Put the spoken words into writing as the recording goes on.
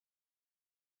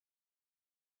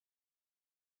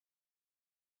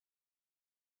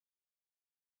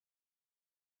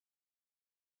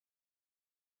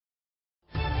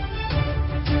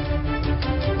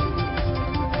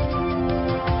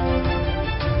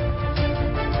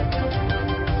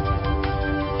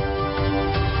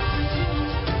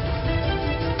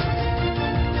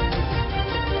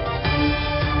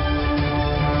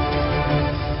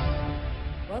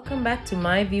back to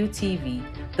MyView TV,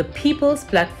 the people's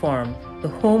platform, the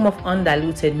home of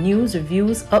undiluted news,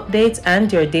 reviews, updates,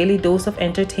 and your daily dose of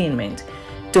entertainment.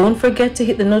 Don't forget to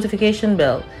hit the notification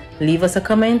bell, leave us a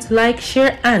comment, like,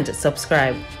 share, and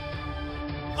subscribe.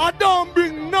 I don't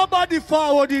bring nobody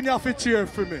forward in here to cheer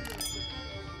for me.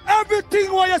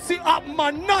 Everything what you see up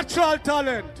my natural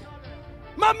talent.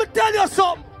 Let me tell you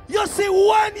something. You see,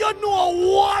 when you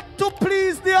know what to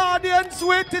please the audience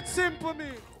with, it's simple me.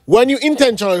 When you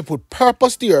intentionally put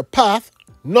purpose to your path,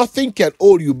 nothing can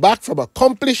hold you back from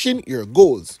accomplishing your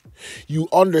goals. You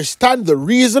understand the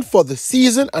reason for the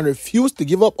season and refuse to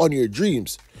give up on your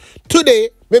dreams. Today,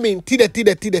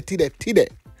 today.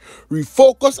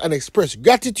 Refocus and express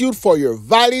gratitude for your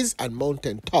valleys and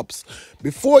mountain tops.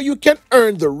 Before you can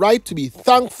earn the right to be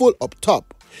thankful up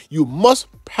top, you must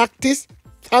practice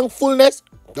thankfulness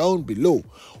down below.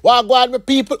 What go on, my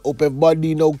people? Hope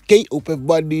everybody know okay, hope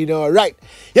everybody know right.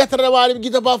 Yesterday morning,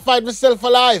 get up and find myself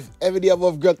alive. Every day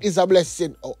above GRUNG is a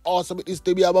blessing. How awesome it is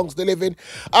to be amongst the living.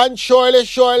 And surely,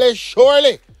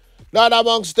 not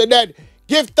amongst the dead.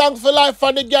 Give thanks for life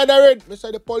for the gathering. Me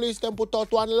say the police them put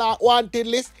out one wanted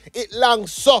list. It long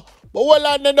so. But well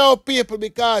on now, people,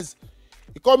 because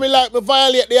you come in like me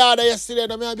violate the order yesterday.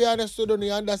 And I be honest with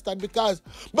you, understand? Because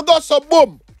so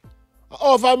boom,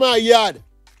 over my yard.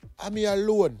 I'm here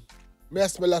alone. Me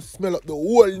smell up the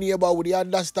whole neighborhood, you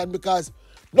understand? Because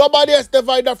nobody else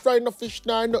divide the fry no fish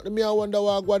nor nothing. Me I wonder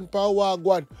what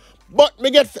one. But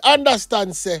me get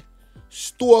understand say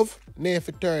stove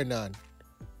never turn on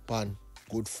pan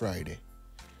Good Friday.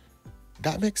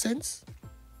 That makes sense?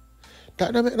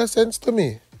 That don't make no sense to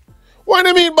me. What do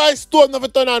you mean by stove never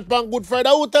turn on pan Good Friday?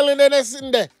 Who telling them this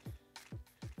in there?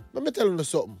 Let me tell you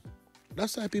something.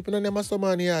 That's why people don't have so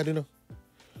many yard, you know.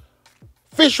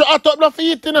 Fish hot up not for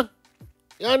eat, you know.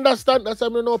 You understand? That's why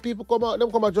I know people come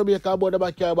out Jamaica about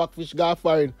them carry back fish, go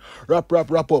foreign, wrap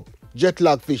up. Jet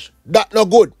lag fish. That no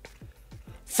good.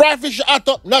 Fry fish hot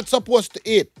up, not supposed to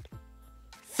eat.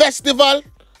 Festival,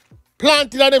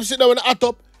 planting and them sit down in the hot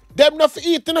up, them not for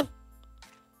eat, you know.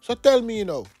 So tell me, you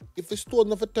know, if the stove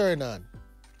not for turn on,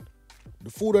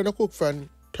 the food I cook from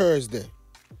Thursday,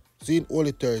 see,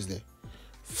 only Thursday.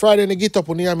 Friday they get up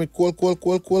on the arm with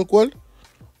cold.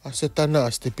 I said to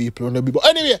nasty people on the people.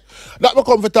 Anyway, that will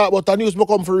come for talk about the news, will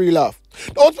come for real laugh.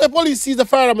 The Escpae police seized a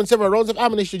firearm and several rounds of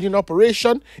ammunition in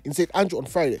operation in St. Andrew on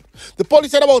Friday. The police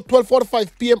said about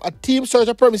 12:45 p.m. a team searched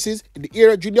the premises in the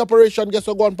area during the operation. Guess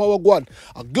what? Power gun.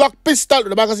 A Glock pistol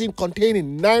with a magazine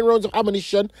containing 9 rounds of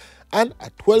ammunition and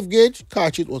a 12-gauge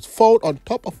cartridge was found on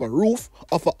top of a roof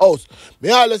of a house.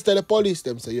 May I always tell the police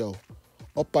them say, yo,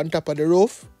 up on top of the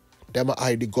roof, them a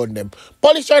hide the gun them.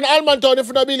 Police trying to Almantown, if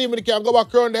you don't believe me, they can go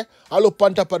back around there and look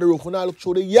on top of the roof. When I look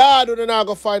through the yard, and then I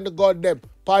go find the gun them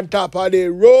on top of the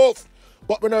roof.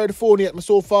 But when I heard the phone yet, I'm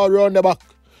so far around the back.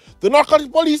 The narcotics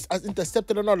police has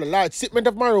intercepted another large shipment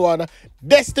of marijuana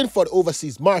destined for the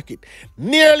overseas market.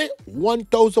 Nearly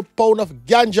 1,000 pounds of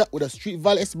ganja with a street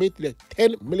value estimated at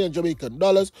 10 million Jamaican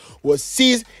dollars was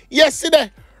seized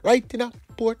yesterday, right in a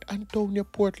Port Antonio,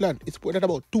 Portland. It's put at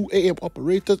about 2 a.m.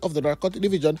 Operators of the Narcotic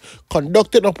Division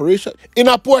conducted an operation in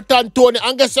a Port Antonio.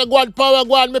 And guess what? Power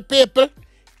go on, my people.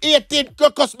 18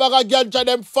 crocus bag of ganja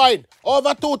them fine.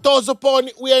 Over 2,000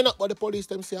 pounds we ain't up. But the police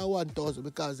them say 1,000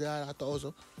 because they are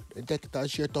 1,000. They take it and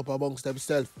share it up amongst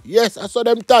themselves. Yes, I saw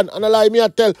them turn and I lie me I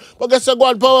tell. But guess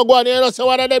what? Power go on, you know, so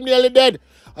one of them nearly dead.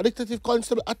 A detective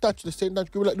constable attached to the St. Andrew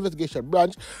Criminal Investigation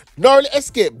Branch narrowly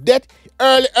escaped death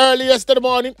early yesterday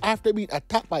morning after being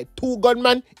attacked by 2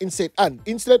 gunmen in St. Anne.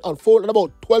 Incident unfolded at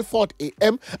about 12:40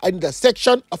 a.m. at the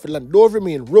intersection of the Landover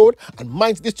Main Road and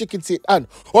Mines District in St. Anne.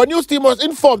 Our news team was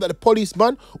informed that the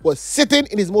policeman was sitting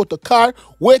in his motor car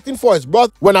waiting for his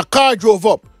brother when a car drove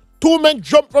up. 2 men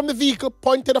jumped from the vehicle,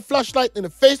 pointed a flashlight in the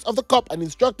face of the cop and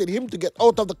instructed him to get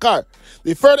out of the car.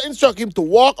 They further instructed him to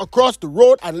walk across the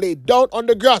road and lay down on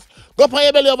the grass. Go put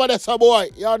your belly over there, sir boy.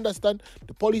 You understand?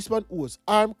 The policeman, who was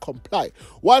armed, complied.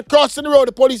 While crossing the road,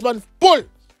 the policeman pulled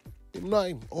him. Not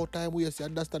him. All time we you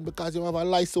understand? Because you have a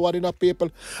license in the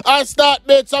people. And start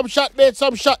made some shot.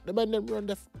 The men them run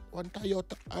the one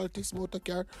Toyota Altis motor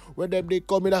car where them they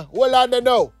come in. Hold on there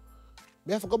now.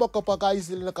 Me have to go back up a guy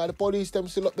because the police them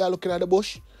still up there looking at the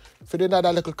bush. For the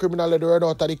other little criminal that run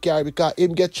out of the car because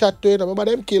him get shot to him. Remember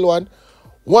them kill one.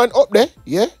 One up there,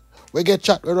 yeah? We get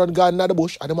shot, we run gun in the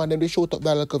bush and the man them they shoot up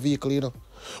there like a vehicle, you know.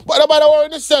 But the man worry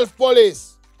themself,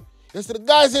 police. You see the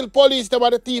guys in police, them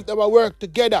and the thief, them work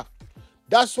together.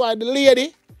 That's why the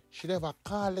lady, she never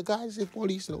call the guys in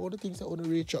police and all the things that want to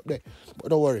reach up there. But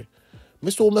don't worry.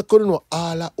 Mr. Woman couldn't know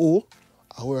all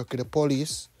I work with the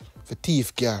police for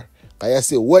thief car. I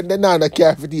say when they not the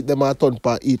car for thief, them are turn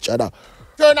upon each other.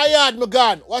 turn a yard, me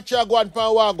gone. Watch you go on for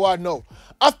a go on now.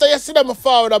 After you see them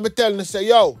forward, I'm telling you, say,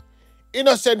 yo,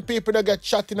 innocent people that get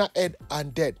shot in the head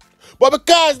and dead. But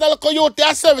because the little youth, they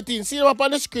are 17, see them up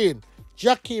on the screen.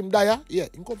 Jahkeem there, yeah,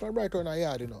 he come from right on a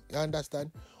yard, you know. You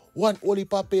understand? One only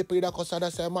paper that cause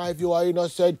that say, my view are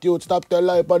innocent youth, stop telling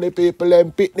lie on the people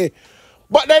and pitney.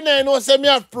 But then they know say me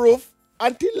have proof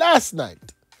until last night.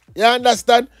 You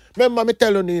understand? Remember me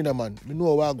telling you, man. Me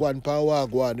know what go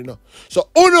on, you know. So,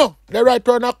 uno, the right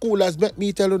turn of coolers make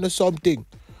me tell you something.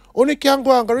 Uno can't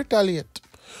go and go retaliate.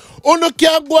 Uno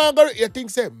can't go and go. You think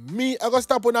say, me, I go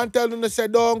stop on and tell you, say,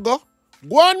 don't go.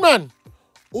 Go on, man.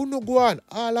 Uno go on.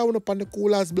 All I want upon the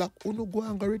coolers block. Uno go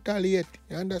and go retaliate.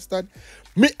 You understand?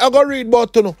 Me, I go read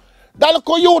about you know. That look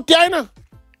youth, you know.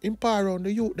 In power around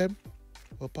the youth, them.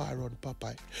 Or power around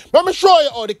Popeye. Let me show you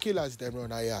how the killers, them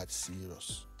run a yard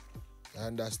serious. You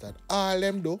understand? All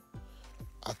them do,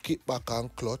 I keep back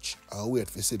and clutch and wait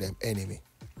to see them enemy.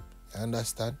 You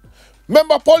understand?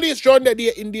 Remember police run the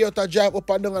day in the outer drive up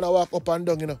and down and I walk up and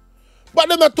down, you know. But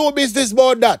them are too business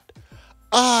about that.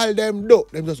 All them do,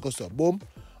 them just go so boom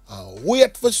and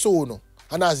wait for soon.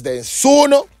 And as they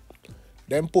soon,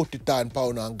 them put it on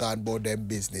pound and gone about them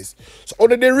business. So how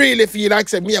do they really feel like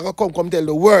say me I go come tell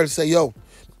the world say yo,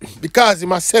 because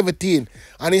he's 17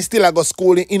 and he still I go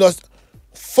schooling in us.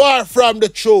 Far from the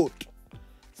truth.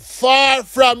 Far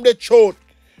from the truth.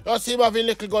 You see him having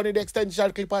little gun in the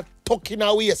extension clip and tuck in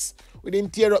our waist. We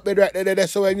didn't tear up bed right there,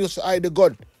 so when you hide the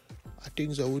gun. I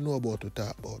things that we know about to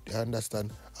talk about. You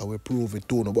understand? I will prove it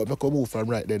too. No, but I can move from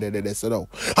right there, so now.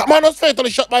 A man was fatally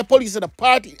shot by police in a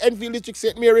party in Enfield District,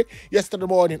 St. Mary, yesterday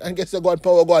morning. And guess the gun,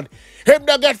 power gun. Him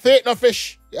don't get fake no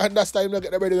fish. You understand? Him don't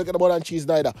get the ready to get the ball and cheese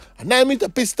neither. A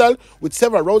 9mm pistol with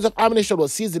several rounds of ammunition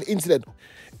was seized in the incident.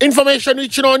 Information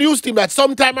reaching our news team that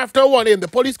sometime after 1 a.m. the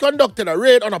police conducted a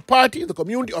raid on a party in the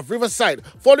community of Riverside,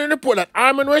 following a report that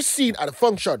armed men were seen at the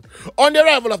function. On the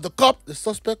arrival of the cop, the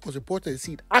suspect was reportedly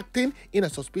seen acting in a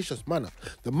suspicious manner.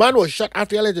 The man was shot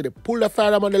after he allegedly pulled a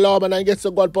firearm on the lawman and gets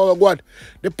a gun power gun.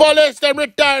 The police then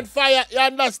returned fire, you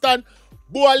understand?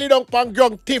 Boy, lead on pan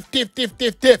GRUNG, tiff.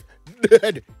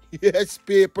 Dead. Yes,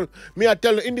 people. Me I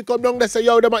tell you, Indy come down, they say,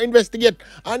 yo, them investigate.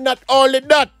 And not only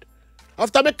that,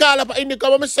 after me call up Indy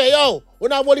come, I say, yo,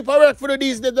 when I'm only for work for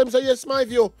these days, them say, yes, my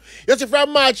view. You see,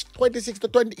 from March 26 to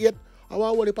 28, I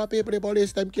want only for people, the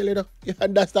police time killing, you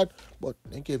understand? But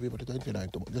they give people to 29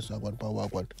 to just one power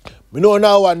one. We know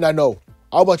now and now.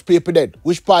 How much people dead?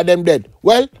 Which part them dead?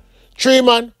 Well, 3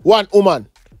 man, 1 woman.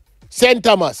 St.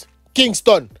 Thomas,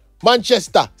 Kingston,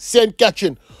 Manchester, St.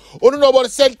 Catherine. You don't know about the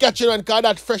St. Catherine because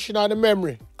that fresh in the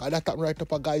memory. Because that happened right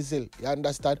up a guy's hill. You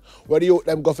understand? Where the youth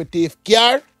them go for thief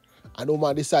car. And the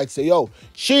woman decides say, yo,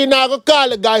 she not going to call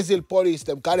the guys hill police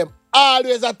them. Because them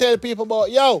always I tell people about,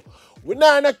 yo, we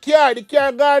not in a car. The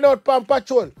car going out on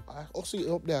patrol. I see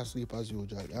up there sleep as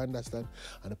usual. You understand?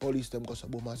 And the police them go so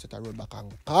boom and set a road back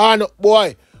and can up,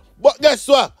 boy. But guess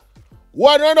what?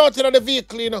 One run out in the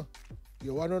vehicle, you know.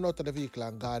 You want to run out of the vehicle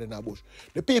and guard in a bush.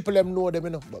 The people them know them,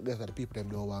 you know. But guess what? The people them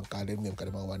don't want to call them name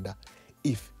because they wonder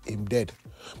if him dead.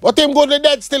 But him good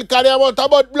dead still because the amount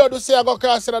about blood to say I go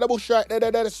cross in the bush right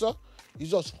there, so. He's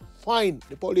just fine.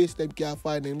 The police them can't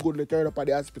find him. Good to turn up at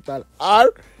the hospital.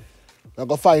 Or they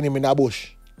go find him in the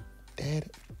bush.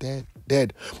 Dead.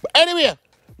 But anyway,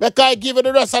 make I give you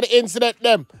the rest of the incident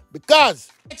them. Because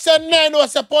it's a nine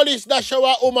was a police that show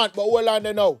a woman, but hold on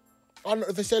there now. I'm not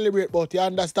if you celebrate, but you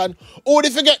understand? Who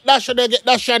if you get that show, they get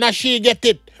that show and she get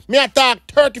it. Me attack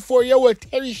 34-year-old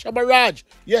Terryesha Barrage.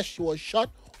 Yes, she was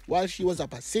shot while she was a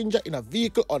passenger in a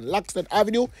vehicle on Laxton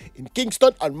Avenue in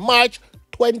Kingston on March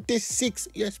 26.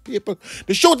 Yes, people.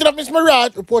 The shooting of Miss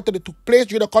Mirage reportedly took place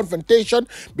during a confrontation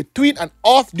between an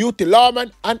off-duty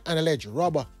lawman and an alleged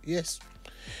robber. Yes.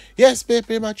 Yes,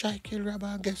 people, my try kill robber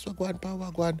and guess what? Go on,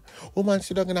 power, go on. Woman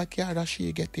sit down in a car and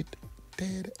she get it.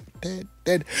 Dead.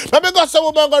 But because some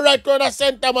woman go right round a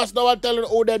St. Thomas now and telling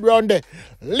who dead round there.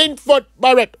 Lenford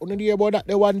Barrett. You know hear about that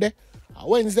the one day?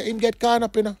 Wednesday him get caught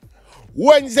up, you know.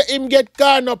 Wednesday him get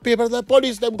caught up, people. The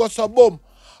police them go so boom.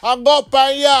 And go up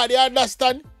and yard, you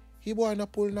understand? He wanna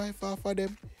pull knife off of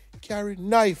them. Carry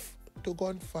knife to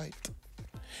gunfight.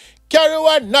 Carry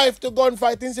one knife to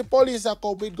gunfight. Since the police are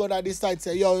come with gun and decide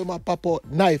say, yo, you ma pop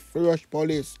out knife for rush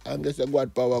police. And guess you go on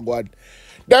power go on.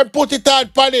 Then put it on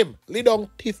pan him. Lay down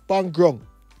thief pan GRUNG.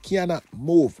 Cannot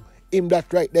move. Him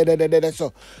that right there.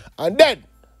 So. And then,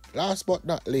 last but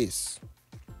not least,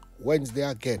 Wednesday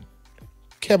again.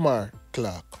 Kemar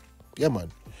Clark. Yeah,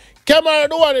 man. Kemar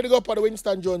the one to go up at the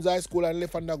Winston Jones High School and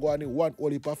left and go on in one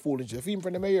only for foolish. If him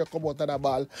from the mayor come out on the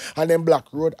ball and then Black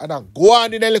Road and then go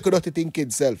on in the little dirty thing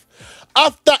kid self.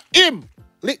 After him,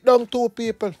 lick down 2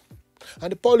 people.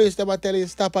 And the police them are telling him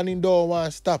stop and he don't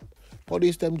want to stop.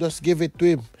 Police them just give it to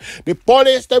him. The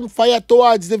police them fire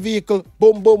towards the vehicle.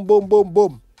 Boom, boom, boom, boom,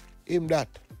 boom. Him that.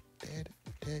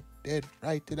 Dead.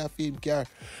 Right in a film car.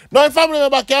 Now if family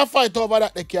member can't fight over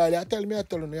that the car, they tell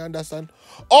you, you understand?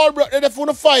 All bro, they want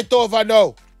to fight over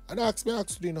now. And ask you,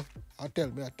 you know. I tell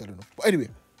you. But anyway,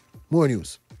 more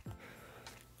news.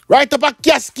 Right up a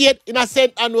cascade in a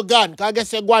St. and we gone. Cause I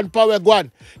guess you go on power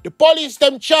gone. The police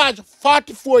them charge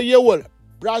 44-year-old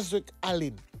Braswick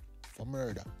Allen for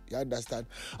murder. You understand?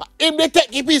 Him they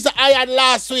take a piece of iron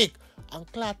last week and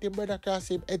clot him brother across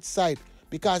him head side.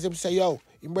 Because him say, yo,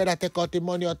 him brother take out the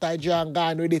money out of jail and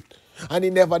gone with it. And he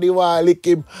never did want to lick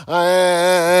him.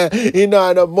 He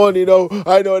not have money now.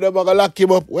 I know them are going to lock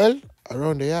him up. Well,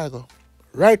 around there you go.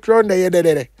 Right round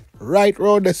there. Right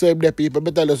round the same day, people. Let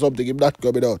me tell you something. Him not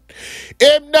coming out.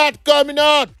 Him not coming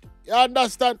out. You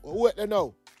understand? Wait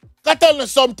now. I tell you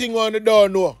something on the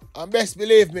don't know. And best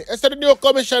believe me. Instead of the new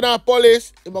commissioner of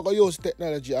police, he's going to use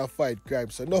technology and fight crime.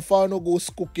 So no fun no go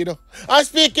cook, you know. And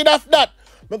speaking of that,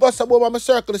 I go about my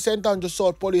circle the St. Andrew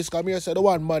South Police come here say the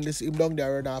one man this him down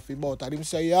there run off him out and him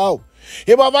say, yo,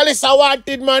 him have a list of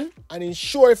wanted man and he's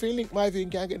sure if he link my view he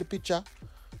can get the picture.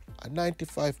 And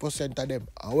 95% of them.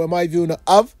 And when my view not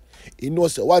have, he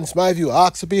knows that once my view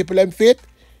asks the people them fit,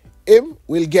 him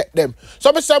will get them.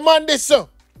 So I say, man, this so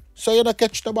you don't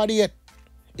catch nobody yet.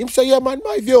 Him say, yeah man,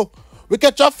 my view. We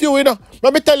catch a few, you know.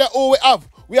 Let me tell you who we have.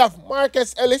 We have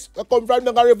Marcus Ellis, we come from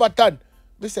the Riverton.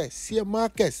 We say, see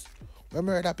Marcus. We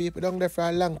murder people down there for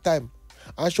a long time.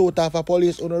 And shoot off a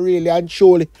police on really and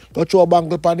surely go throw a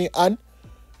bangle pan it and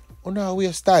no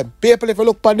waste time. People, if you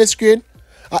look on the screen,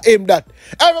 I aim that.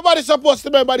 Everybody's supposed to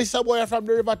remember this boy from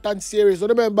the Riverton series. So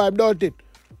remember him, don't it?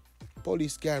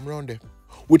 Police came around there.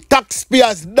 With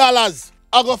taxpayers' dollars,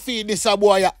 I go feed this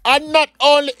boy. And not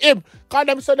only him. Because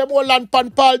them say them all land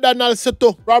pan Paul Donaldson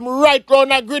too. From right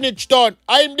round at Greenwich Town.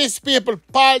 I'm these people.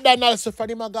 Paul Donaldson from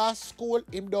him go to school,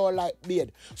 him don't like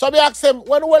beard. So I ask him,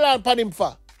 when we land pan him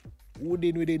for?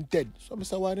 Within 10. So I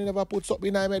say, why he never put something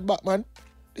in my head back, man?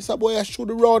 This a boy I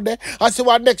shoot around there. I see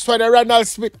what next one, Ronald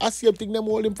Smith. I see him think them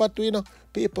hold him for two, you know.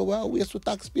 People will waste with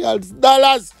taxpayers'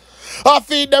 dollars. I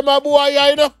feed them a boy,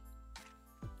 you know.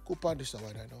 Coupon this one,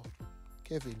 I know.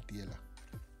 Kevin Taylor.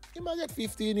 He might get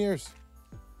 15 years.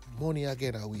 Money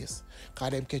again I waste.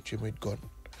 Because them catch him with gun.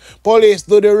 Police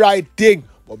do the right thing.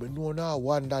 But we know now,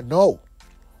 wonder now.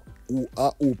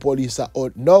 Who police are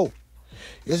out now.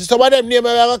 You see some of them name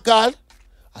I call.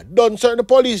 I done certain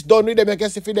police done with them. I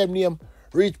guess if them name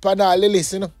reach Panal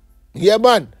Lillis, you know. Yeah,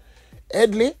 man.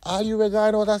 Edley, all you were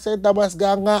going out and St. Thomas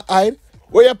gang and hide.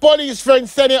 When your police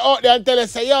friends send you out there and tell you,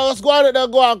 say, yo, let's go out there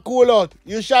and go and cool out.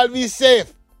 You shall be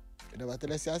safe. You never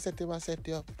tell us, I set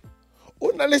you up.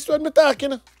 Oh, now listen when me talk, you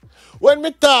know. When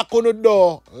me talk on the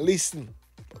door, listen.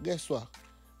 But guess what?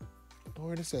 Don't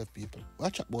worry yourself, people.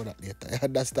 Watch out about that later, you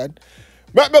understand?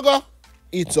 Let me go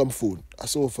eat some food. I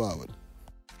so forward.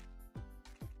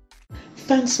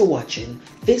 Thanks for watching.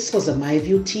 This was a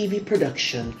MyView TV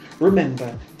production.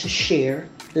 Remember to share,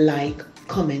 like,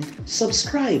 comment,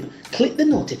 subscribe, click the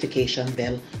notification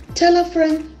bell, tell a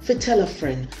friend for tell a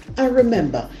friend, and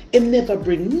remember, it never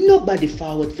bring nobody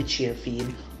forward for cheer for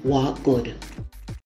him. Walk good.